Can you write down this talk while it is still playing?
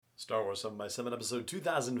Star Wars 7 by 7 episode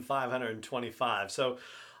 2525. So,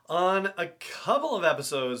 on a couple of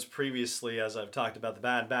episodes previously, as I've talked about the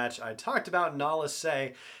Bad Batch, I talked about Nala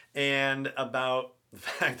Se and about the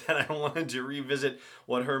fact that I wanted to revisit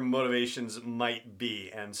what her motivations might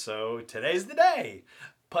be. And so, today's the day.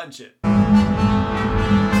 Punch it.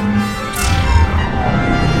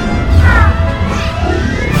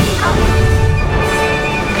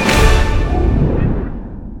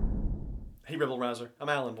 Hey Rebel Rouser, I'm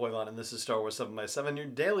Alan Boyvon, and this is Star Wars 7 by 7, your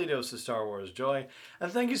daily dose of Star Wars joy,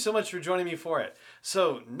 and thank you so much for joining me for it.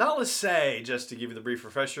 So, Nala Se, just to give you the brief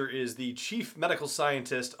refresher, is the chief medical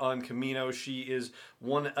scientist on Kamino. She is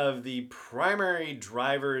one of the primary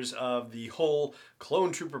drivers of the whole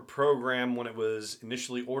Clone Trooper program when it was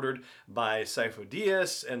initially ordered by Sifo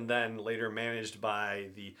Dyas and then later managed by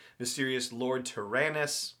the mysterious Lord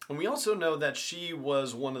Tyrannus. And we also know that she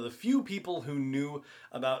was one of the few people who knew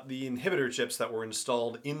about the inhibitor chips that were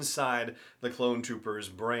installed inside the Clone Troopers'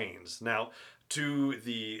 brains. Now, to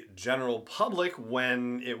the general public,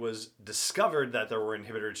 when it was discovered that there were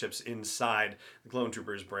inhibitor chips inside the Clone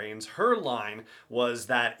Troopers' brains, her line was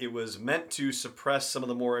that it was meant to suppress some of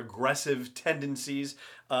the more aggressive tendencies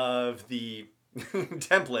of the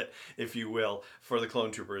template, if you will, for the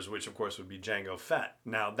Clone Troopers, which of course would be Jango Fett.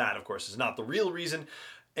 Now, that of course is not the real reason,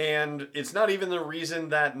 and it's not even the reason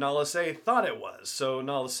that Nala Se thought it was. So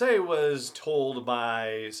Nala Se was told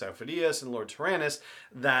by Sifo Dyas and Lord Tyrannus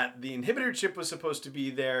that the inhibitor chip was supposed to be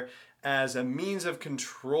there as a means of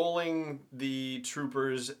controlling the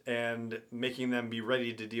troopers and making them be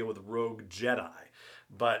ready to deal with rogue Jedi.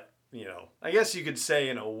 But you know, I guess you could say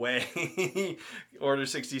in a way, Order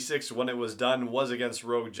 66, when it was done, was against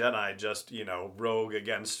Rogue Jedi, just, you know, rogue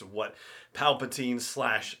against what Palpatine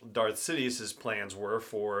 / Darth Sidious's plans were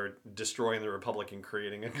for destroying the Republic and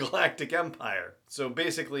creating a galactic empire. So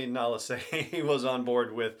basically, Nala Se was on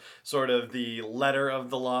board with sort of the letter of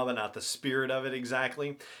the law, but not the spirit of it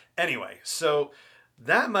exactly. Anyway, so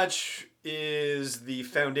that much is the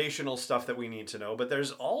foundational stuff that we need to know, but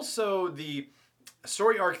there's also the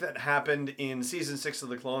story arc that happened in season 6 of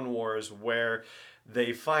the Clone Wars where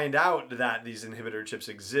they find out that these inhibitor chips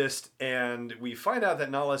exist, and we find out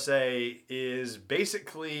that Nala Se is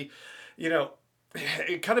basically, you know,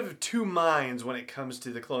 kind of two minds when it comes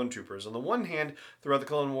to the Clone Troopers. On the one hand, throughout the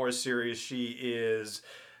Clone Wars series, she is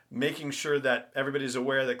making sure that everybody's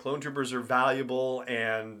aware that Clone Troopers are valuable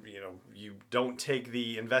and, you know, you don't take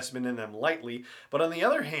the investment in them lightly. But on the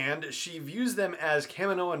other hand, she views them as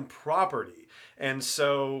Kaminoan property. And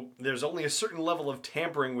so there's only a certain level of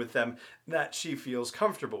tampering with them that she feels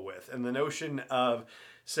comfortable with. And the notion of,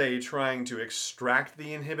 say, trying to extract the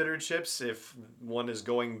inhibitor chips if one is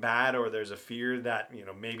going bad or there's a fear that, you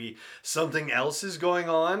know, maybe something else is going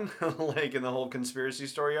on, like in the whole conspiracy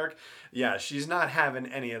story arc, yeah, she's not having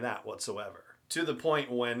any of that whatsoever. To the point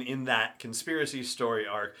when, in that conspiracy story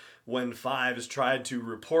arc, when Fives tried to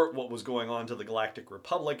report what was going on to the Galactic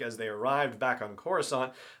Republic as they arrived back on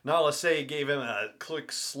Coruscant, Nala Se gave him a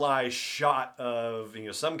quick, sly shot of, you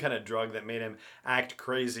know, some kind of drug that made him act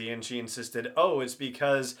crazy, and she insisted, oh, it's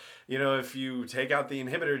because, you know, if you take out the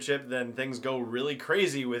inhibitor chip, then things go really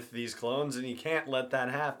crazy with these clones, and you can't let that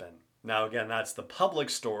happen. Now, again, that's the public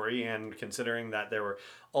story, and considering that there were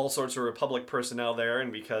all sorts of Republic personnel there,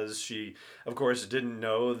 and because she, of course, didn't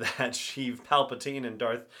know that Sheev Palpatine and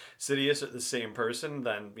Darth Sidious are the same person,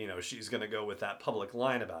 then, you know, she's going to go with that public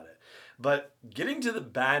line about it. But getting to the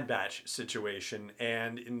Bad Batch situation,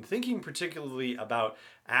 and in thinking particularly about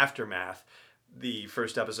Aftermath, the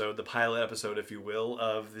first episode, the pilot episode, if you will,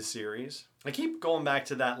 of the series, I keep going back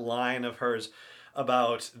to that line of hers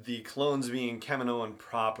about the clones being Kaminoan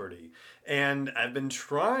property. And I've been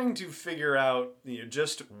trying to figure out, you know,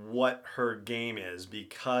 just what her game is,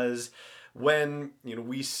 because when, you know,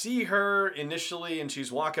 we see her initially and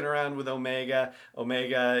she's walking around with Omega,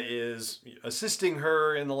 Omega is assisting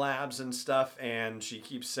her in the labs and stuff, and she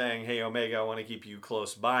keeps saying, hey Omega, I want to keep you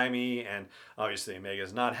close by me, and obviously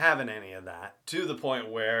Omega's not having any of that, to the point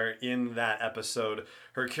where in that episode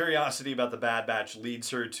her curiosity about the Bad Batch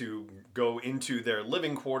leads her to go into their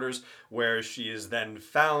living quarters, where she is then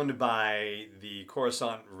found by the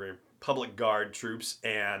Coruscant Republic Guard troops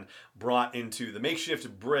and brought into the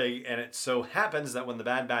makeshift brig, and it so happens that when the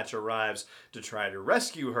Bad Batch arrives to try to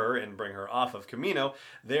rescue her and bring her off of Kamino,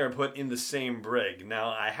 they are put in the same brig. Now,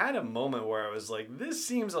 I had a moment where I was like, this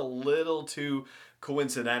seems a little too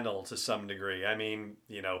coincidental to some degree. I mean,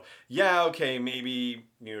 you know, yeah, okay, maybe,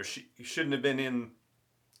 you know, she shouldn't have been in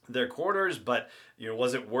their quarters, but, you know,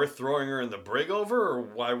 was it worth throwing her in the brig over, or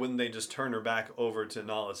why wouldn't they just turn her back over to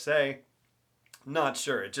Nala Se? Not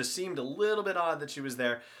sure. It just seemed a little bit odd that she was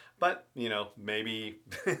there, But, maybe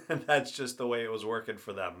that's just the way it was working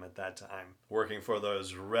for them at that time, working for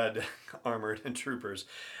those red armored troopers.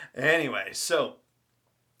 Anyway, so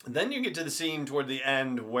then you get to the scene toward the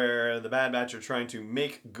end where the Bad Batch are trying to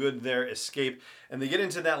make good their escape, and they get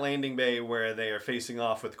into that landing bay where they are facing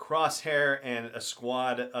off with Crosshair and a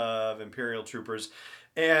squad of Imperial troopers.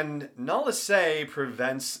 And Nala Se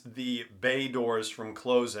prevents the bay doors from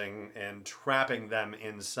closing and trapping them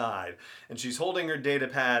inside. And she's holding her data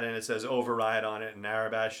pad, and it says override on it in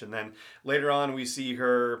Aurebesh. And then later on we see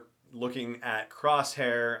her looking at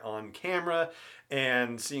Crosshair on camera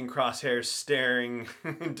and seeing Crosshair staring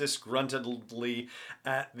disgruntledly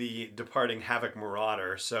at the departing Havoc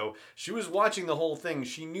Marauder. So she was watching the whole thing.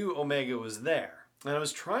 She knew Omega was there. And I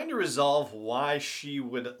was trying to resolve why she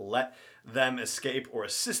would let them escape or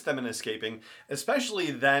assist them in escaping,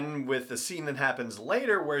 especially then with the scene that happens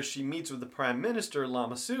later where she meets with the Prime Minister,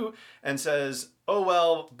 Lama Su, and says, oh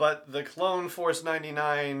well, but the Clone Force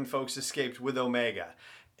 99 folks escaped with Omega.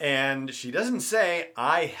 And she doesn't say,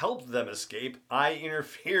 I helped them escape, I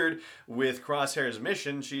interfered with Crosshair's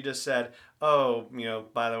mission. She just said, oh,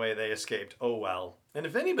 by the way, they escaped. Oh, well. And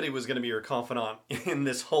if anybody was going to be her confidant in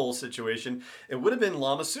this whole situation, it would have been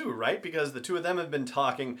Lama Su, right? Because the two of them have been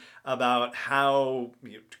talking about how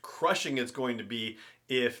crushing it's going to be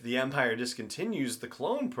if the Empire discontinues the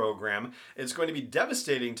clone program. It's going to be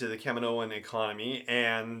devastating to the Kaminoan economy,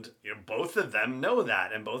 and both of them know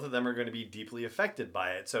that, and both of them are going to be deeply affected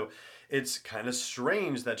by it. So it's kind of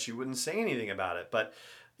strange that she wouldn't say anything about it. But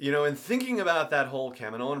in thinking about that whole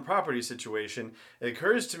Kaminoan property situation, it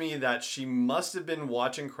occurs to me that she must have been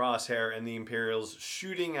watching Crosshair and the Imperials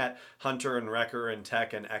shooting at Hunter and Wrecker and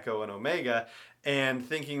Tech and Echo and Omega, and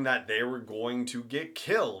thinking that they were going to get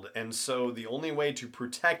killed. And so the only way to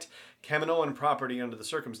protect Kaminoan property under the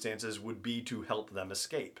circumstances would be to help them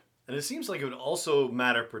escape. And it seems like it would also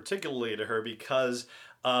matter particularly to her because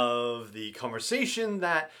of the conversation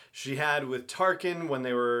that she had with Tarkin when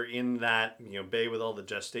they were in that bay with all the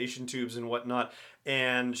gestation tubes and whatnot.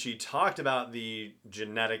 And she talked about the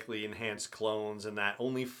genetically enhanced clones and that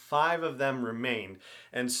only 5 of them remained.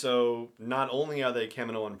 And so not only are they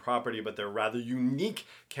Kaminoan property, but they're rather unique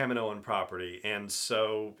Kaminoan property. And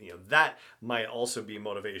so, that might also be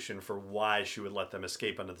motivation for why she would let them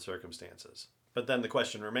escape under the circumstances. But then the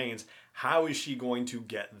question remains, how is she going to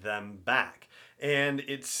get them back? And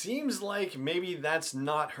it seems like maybe that's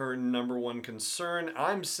not her number one concern.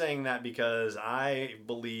 I'm saying that because I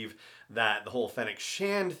believe that the whole Fennec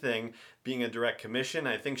Shand thing being a direct commission,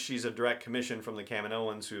 I think she's a direct commission from the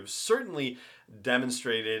Kaminoans, who have certainly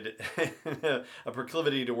demonstrated a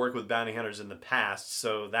proclivity to work with bounty hunters in the past,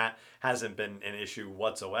 so that hasn't been an issue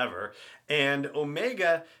whatsoever. And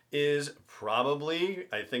Omega is probably,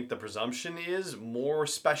 I think the presumption is, more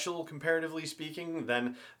special comparatively speaking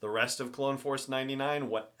than the rest of Clone Force 99.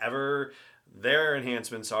 Whatever their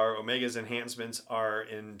enhancements are, Omega's enhancements are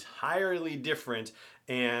entirely different,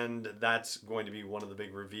 and that's going to be one of the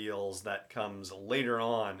big reveals that comes later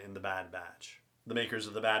on in the Bad Batch. The makers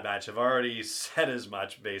of the Bad Batch have already said as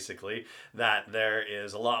much, basically, that there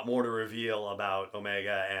is a lot more to reveal about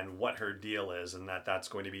Omega and what her deal is, and that's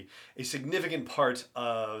going to be a significant part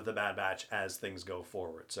of the Bad Batch as things go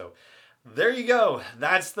forward. So there you go.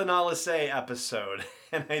 That's the Nala Se episode.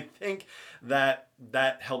 And I think that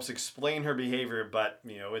helps explain her behavior, but,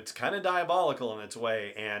 it's kind of diabolical in its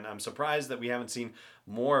way, and I'm surprised that we haven't seen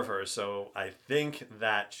more of her, so I think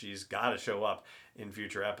that she's got to show up in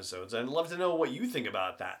future episodes. I'd love to know what you think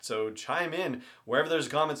about that, so chime in wherever there's a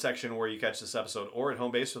comment section where you catch this episode, or at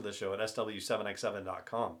home base for the show at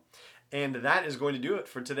sw7x7.com. And that is going to do it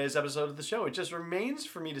for today's episode of the show. It just remains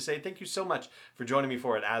for me to say thank you so much for joining me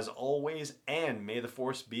for it, as always, and may the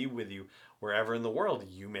Force be with you wherever in the world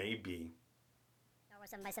you may be. Star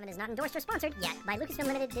Wars 7x7 is not endorsed or sponsored yet by Lucasfilm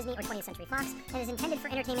Limited, Disney, or 20th Century Fox, and is intended for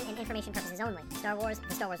entertainment and information purposes only. Star Wars,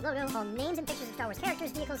 the Star Wars logo, all names and pictures of Star Wars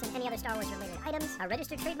characters, vehicles, and any other Star Wars-related items are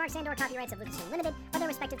registered trademarks and/or copyrights of Lucasfilm Limited, or their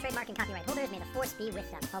respective trademark and copyright holders. May the Force be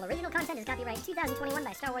with them. All original content is copyright 2021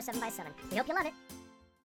 by Star Wars 7x7. We hope you love it.